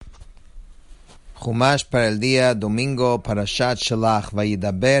Chumash para el día domingo, Parashat Shelach.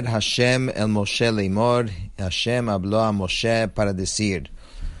 Vayidaber Hashem el Moshe leimor. Hashem habló a Moshe para decir: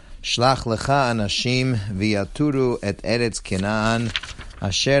 Shlach lecha anashim v'yaturu et eretz Kenaan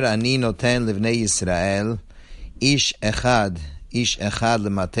asher ani noten livnei Yisrael ish echad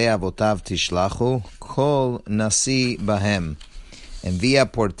lemate avotav tishlachu kol nasi bahem.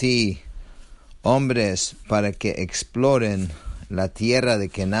 Envía por ti hombres para que exploren la tierra de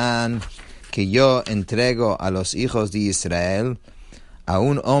Canaán que yo entrego a los hijos de Israel. A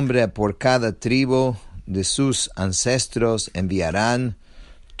un hombre por cada tribu de sus ancestros enviarán,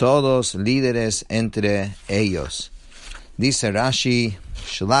 todos líderes entre ellos. Dice Rashi: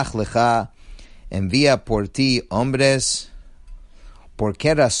 Shlach lecha, envía por ti hombres. ¿Por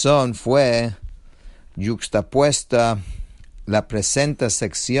qué razón fue yuxtapuesta la presente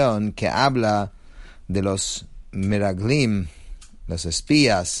sección que habla de los meraglim, los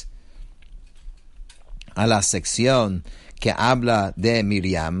espías, a la sección que habla de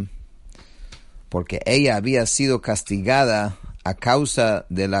Miriam? Porque ella había sido castigada a causa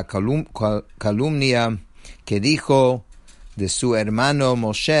de la calumnia que dijo de su hermano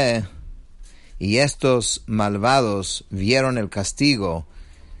Moshe, y estos malvados vieron el castigo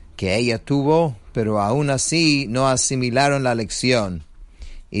que ella tuvo, pero aún así no asimilaron la lección.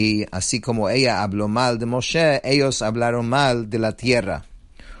 Y así como ella habló mal de Moshe, ellos hablaron mal de la tierra.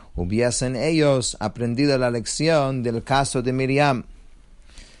 Hubiesen ellos aprendido la lección del caso de Miriam.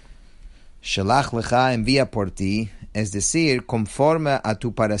 Shelach lecha, envía por ti, es decir, conforme a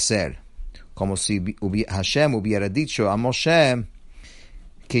tu parecer, como si Hashem hubiera dicho a Moshe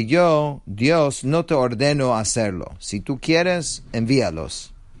que yo, Dios, no te ordeno hacerlo. Si tú quieres,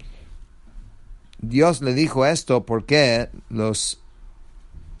 envíalos. Dios le dijo esto porque los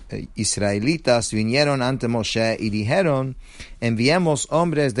israelitas vinieron ante Moshe y dijeron: enviemos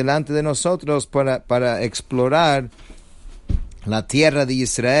hombres delante de nosotros para explorar la tierra de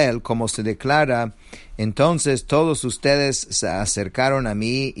Israel, como se declara. Entonces todos ustedes se acercaron a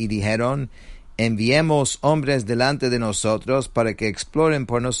mí y dijeron: enviemos hombres delante de nosotros para que exploren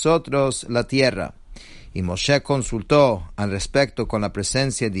por nosotros la tierra. Y Moshe consultó al respecto con la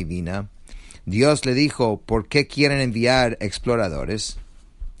presencia divina. Dios le dijo: ¿por qué quieren enviar exploradores?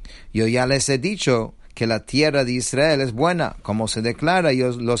 Yo ya les he dicho que la tierra de Israel es buena, como se declara: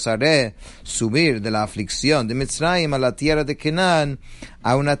 yo los haré subir de la aflicción de Mitzrayim a la tierra de Canaán,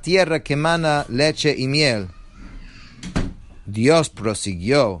 a una tierra que emana leche y miel. Dios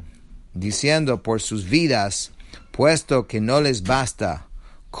prosiguió diciendo: por sus vidas, puesto que no les basta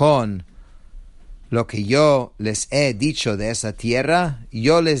con lo que yo les he dicho de esa tierra,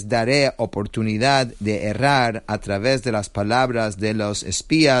 yo les daré oportunidad de errar a través de las palabras de los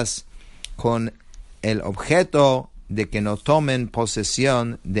espías, con el objeto de que no tomen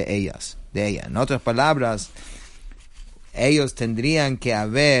posesión de ella. En otras palabras, ellos tendrían que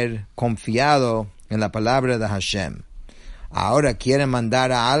haber confiado en la palabra de Hashem. Ahora quieren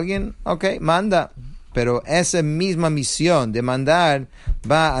mandar a alguien, manda, pero esa misma misión de mandar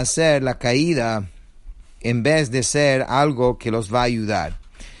va a ser la caída en vez de ser algo que los va a ayudar.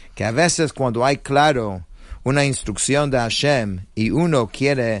 Que a veces cuando hay claro una instrucción de Hashem y uno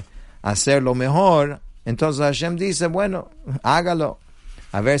quiere hacerlo mejor, entonces Hashem dice: bueno, hágalo,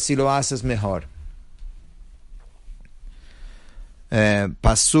 a ver si lo haces mejor.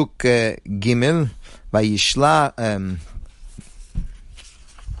 Pasuk Gimel, Vayishlach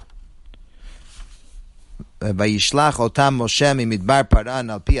otam Moshe mimidbar paran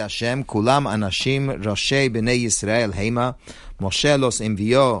al pi Hashem kulam anashim roshei bnei Yisrael heima. Moshe los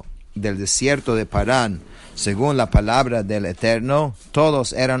envió del desierto de Parán según la palabra del Eterno.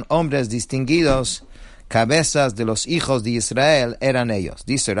 Todos eran hombres distinguidos, cabezas de los hijos de Israel eran ellos.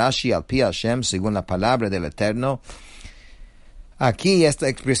 Dice Rashi: al pi Hashem, según la palabra del Eterno. Aquí esta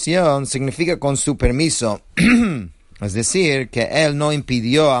expresión significa con su permiso. Es decir, que él no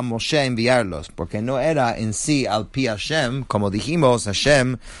impidió a Moshe enviarlos, porque no era en sí al pi Hashem. Como dijimos,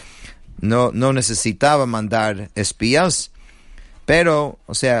 Hashem no necesitaba mandar espías, pero,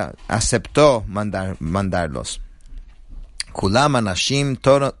 aceptó mandarlos. Kulam anashim,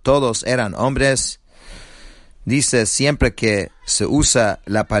 todos eran hombres. Dice, siempre que se usa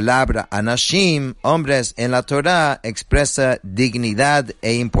la palabra anashim, hombres en la Torah, expresa dignidad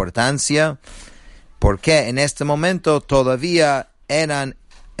e importancia, porque en este momento todavía eran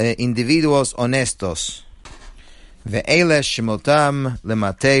individuos honestos. Ve'ele shemotam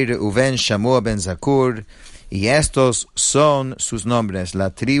lematei Reuven Shamua ben Zakur, y estos son sus nombres: de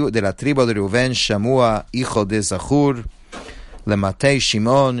la tribu de Reuven, Shamua hijo de Zakur; lematei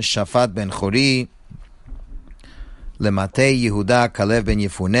Shimon, Shafat ben Chori; למטה יהודה כלב בן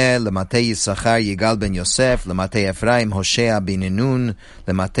יפונה, למטה יששכר יגאל בן יוסף, למטה אפרים הושע בן נון,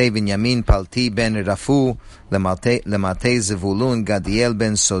 למטה בנימין פלטי בן רפו, למטה זבולון גדיאל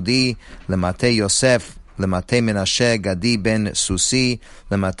בן סודי, למטה יוסף, למטה מנשה גדי בן סוסי,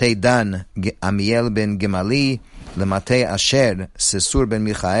 למטה דן עמיאל בן גמלי, למטה אשר ססור בן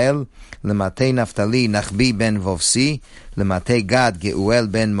מיכאל, למטה נפתלי נחבי בן וובסי, למטה גד גאואל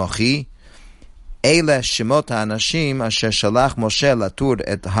בן מוחי. אלה שמות האנשים אשר שלח משה לתור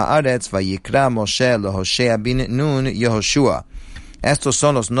את הארץ, ויקרא משה להושע בן נון Yehoshua. Estos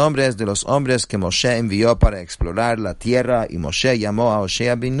son los nombres de los hombres que Moshe envió para explorar la tierra, y Moshe llamó a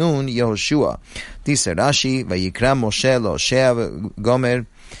Hoshea bin Nun Yehoshua. Dice Rashi, vayikra Moshe lo Hoshea Gomer.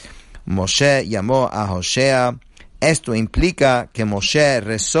 Moshe llamó a Hoshea. Esto implica que Moshe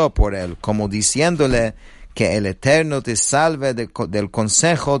rezó por él, como diciéndole que el Eterno te salve del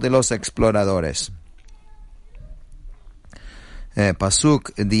consejo de los exploradores.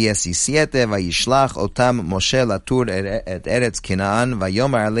 Pasuk 17, Vayishlach otam Moshe latur et Eretz Canaan,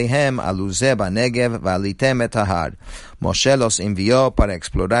 Vayomer alehem aluze banegev, valitem et ahar. Moshe los envió para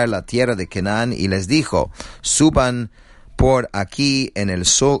explorar la tierra de Canaán y les dijo, suban por aquí en el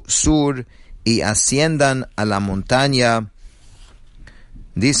sur y asciendan a la montaña.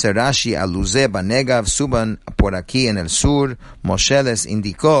 Dice Rashi, aluze banegav, suban por aquí en el sur. Moshe les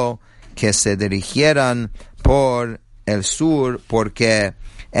indicó que se dirigieran por el sur porque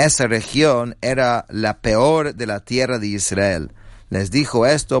esa región era la peor de la tierra de Israel. Les dijo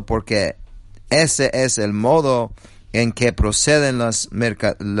esto porque ese es el modo en que proceden los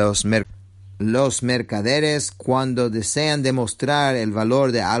mercaderes cuando desean demostrar el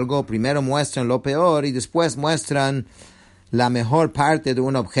valor de algo. Primero muestran lo peor y después muestran la mejor parte de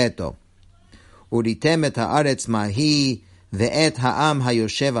un objeto. Uritem et haaretz mahi ve'et ha'am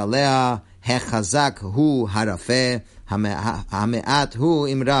hayoshev alea hechazak hu harafe hameat hu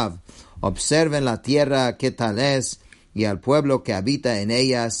imrav. Observen la tierra que tal es, y al pueblo que habita en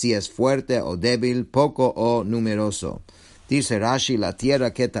ella, si es fuerte o débil, poco o numeroso. Dice Rashi, la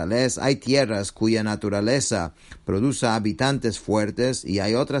tierra que tal es, hay tierras cuya naturaleza produce habitantes fuertes y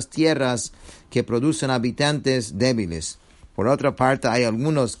hay otras tierras que producen habitantes débiles. Por otra parte, hay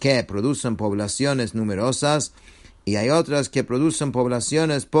algunos que producen poblaciones numerosas y hay otras que producen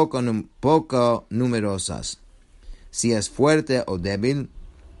poblaciones poco numerosas. Si es fuerte o débil,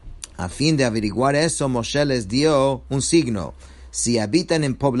 a fin de averiguar eso, Moshe les dio un signo. Si habitan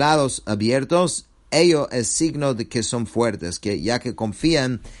en poblados abiertos, ello es signo de que son fuertes, ya que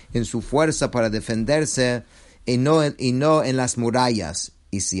confían en su fuerza para defenderse y no en las murallas.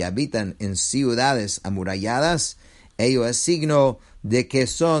 Y si habitan en ciudades amuralladas, ello es signo de que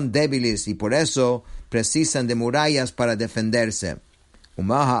son débiles y por eso precisan de murallas para defenderse.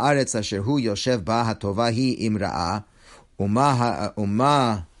 Uma haaretz asher hu yoshev ba hatova hi imra'a,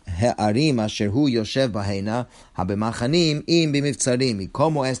 uma ha'arim asher hu yoshev bahena habemachanim im bimivtzarim. Y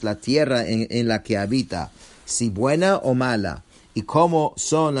cómo es la tierra en la que habita, si buena o mala, y cómo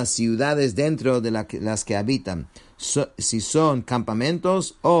son las ciudades dentro de las que habitan, si son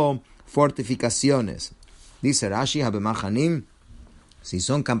campamentos o fortificaciones. Dice Rashi, habemachanim, si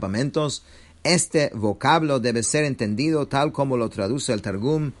son campamentos. Este vocablo debe ser entendido tal como lo traduce el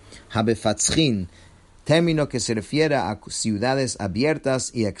Targum Habefatzchin, término que se refiere a ciudades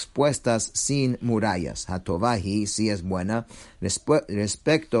abiertas y expuestas sin murallas. Hatovahi, si es buena,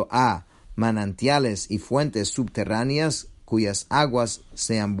 respecto a manantiales y fuentes subterráneas cuyas aguas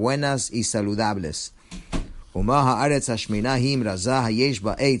sean buenas y saludables. Uma haaretz hashmina hi imraza hayesh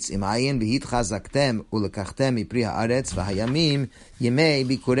ba'etz im ayin v'hitchazaktem ulekachtem mipri haaretz v'hayamim yemei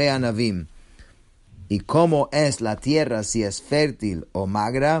bikurei anavim. Y cómo es la tierra, si es fértil o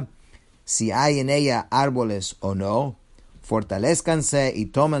magra, si hay en ella árboles o no, fortalezcanse y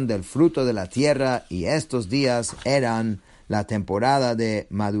tomen del fruto de la tierra, y estos días eran la temporada de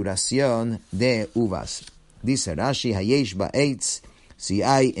maduración de uvas. Dice Rashi, hayesh ba'etz, si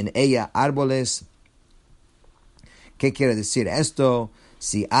hay en ella árboles. ¿Qué quiere decir esto?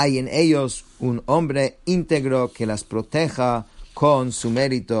 Si hay en ellos un hombre íntegro que las proteja con su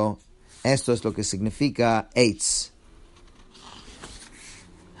mérito. Esto es lo que significa eitz.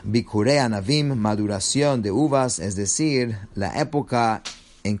 Bikurei anavim, maduración de uvas, es decir, la época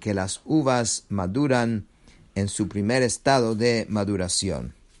en que las uvas maduran en su primer estado de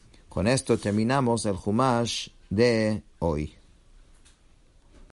maduración. Con esto terminamos el Humash de hoy.